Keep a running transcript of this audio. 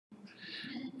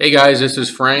Hey guys, this is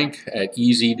Frank at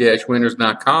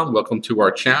ez-winners.com. Welcome to our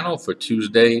channel for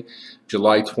Tuesday,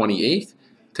 July 28th.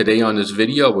 Today on this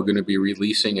video, we're going to be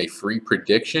releasing a free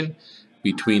prediction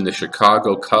between the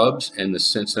Chicago Cubs and the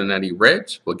Cincinnati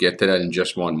Reds. We'll get to that in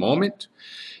just one moment.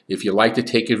 If you'd like to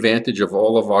take advantage of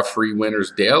all of our free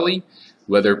winners daily,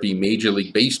 whether it be Major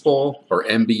League Baseball or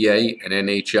NBA and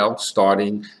NHL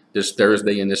starting this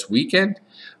Thursday and this weekend,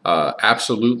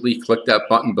 absolutely click that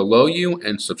button below you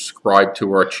and subscribe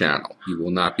to our channel. You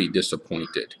will not be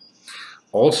disappointed.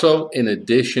 Also, in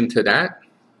addition to that,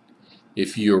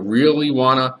 if you really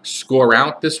want to score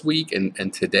out this week,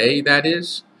 and today that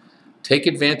is, take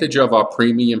advantage of our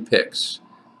premium picks.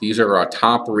 These are our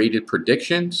top rated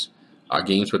predictions, our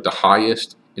games with the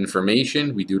highest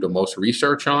information we do the most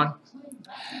research on.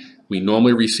 We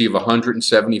normally receive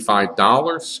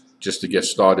 $175 just to get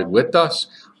started with us.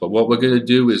 But what we're going to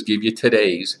do is give you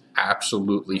today's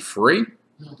absolutely free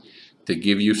to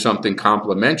give you something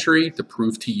complimentary to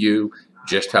prove to you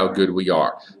just how good we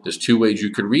are. There's two ways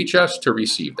you could reach us to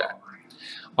receive that.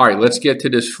 All right, let's get to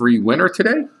this free winner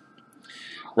today.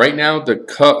 Right now,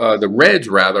 the Reds,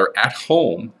 at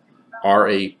home are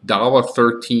a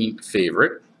 $1.13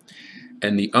 favorite,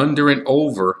 and the under and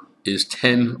over is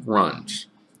 10 runs.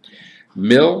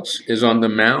 Mills is on the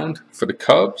mound for the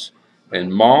Cubs,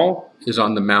 and Maul is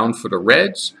on the mound for the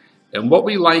Reds. And what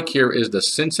we like here is the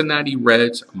Cincinnati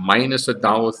Reds minus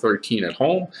 $1.13 at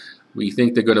home. We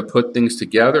think they're going to put things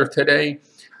together today,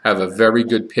 have a very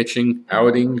good pitching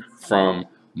outing from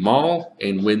Maul,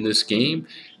 and win this game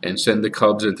and send the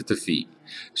Cubs into defeat.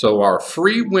 So our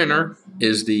free winner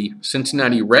is the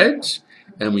Cincinnati Reds,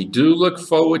 and we do look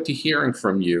forward to hearing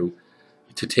from you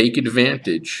to take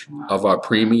advantage of our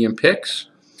premium picks.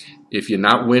 If you're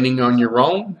not winning on your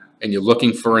own and you're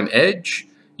looking for an edge,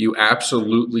 you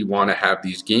absolutely want to have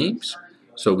these games.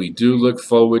 So we do look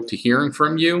forward to hearing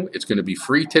from you. It's going to be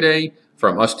free today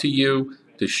from us to you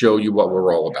to show you what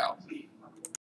we're all about.